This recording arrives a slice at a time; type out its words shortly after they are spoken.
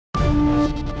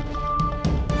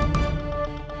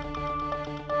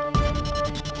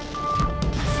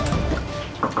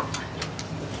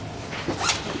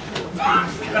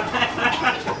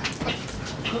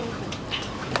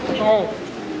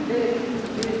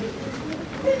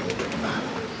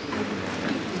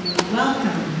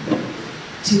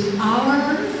to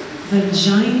our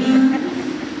vagina.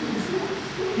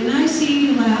 Can I see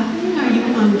you laughing? Are you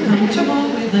uncomfortable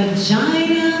with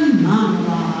Vagina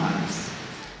Monologues?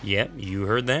 Yep, you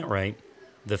heard that right.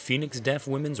 The Phoenix Deaf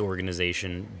Women's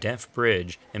Organization,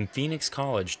 DeafBridge, and Phoenix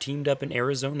College teamed up in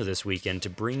Arizona this weekend to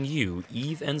bring you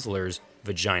Eve Ensler's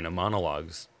Vagina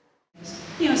Monologues.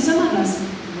 You know, some of us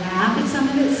laugh at some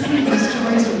of it. Some of these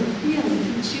stories will really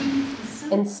hit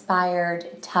you.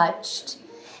 Inspired, touched,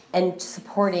 and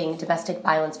supporting domestic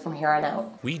violence from here on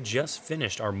out. We just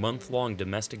finished our month-long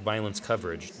domestic violence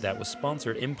coverage that was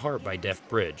sponsored in part by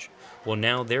DeafBridge. Well,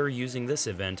 now they're using this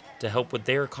event to help with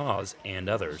their cause and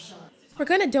others. We're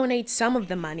going to donate some of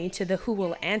the money to the Who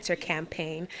Will Answer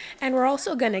campaign, and we're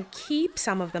also going to keep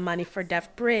some of the money for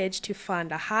DeafBridge to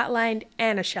fund a hotline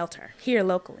and a shelter here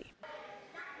locally.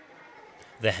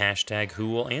 The hashtag Who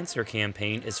Will Answer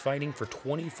campaign is fighting for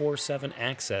 24/7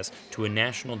 access to a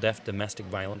national deaf domestic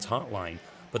violence hotline,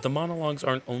 but the monologues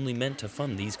aren't only meant to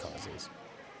fund these causes.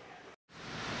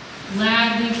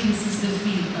 Gladly kisses the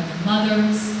feet of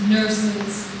mothers,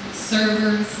 nurses,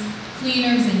 servers,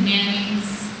 cleaners, and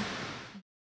nannies.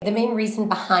 The main reason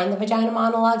behind the Vagina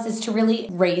Monologues is to really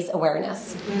raise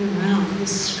awareness. It went around. The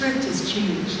script has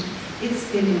changed.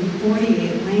 It's been in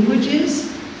 48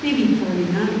 languages, maybe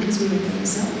 49 because we have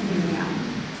ASL here now.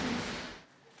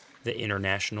 The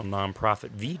international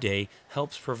nonprofit V-Day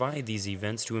helps provide these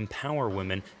events to empower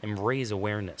women and raise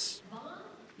awareness.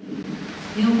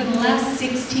 You know, for the last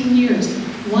 16 years,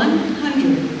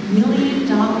 $100 million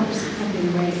have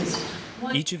been raised.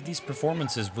 Each of these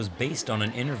performances was based on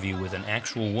an interview with an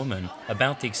actual woman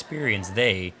about the experience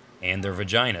they and their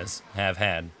vaginas have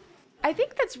had. I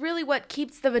think that's really what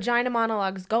keeps the Vagina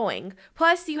Monologues going.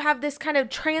 Plus, you have this kind of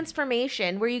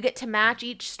transformation where you get to match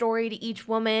each story to each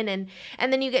woman, and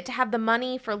then you get to have the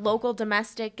money for local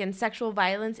domestic and sexual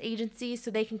violence agencies so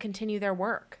they can continue their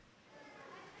work.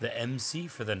 The MC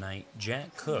for the night,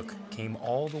 Jack Cook, came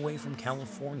all the way from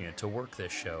California to work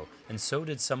this show, and so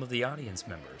did some of the audience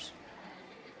members.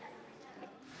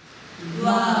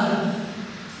 Love.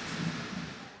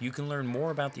 You can learn more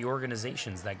about the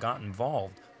organizations that got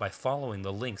involved by following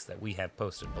the links that we have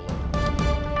posted below.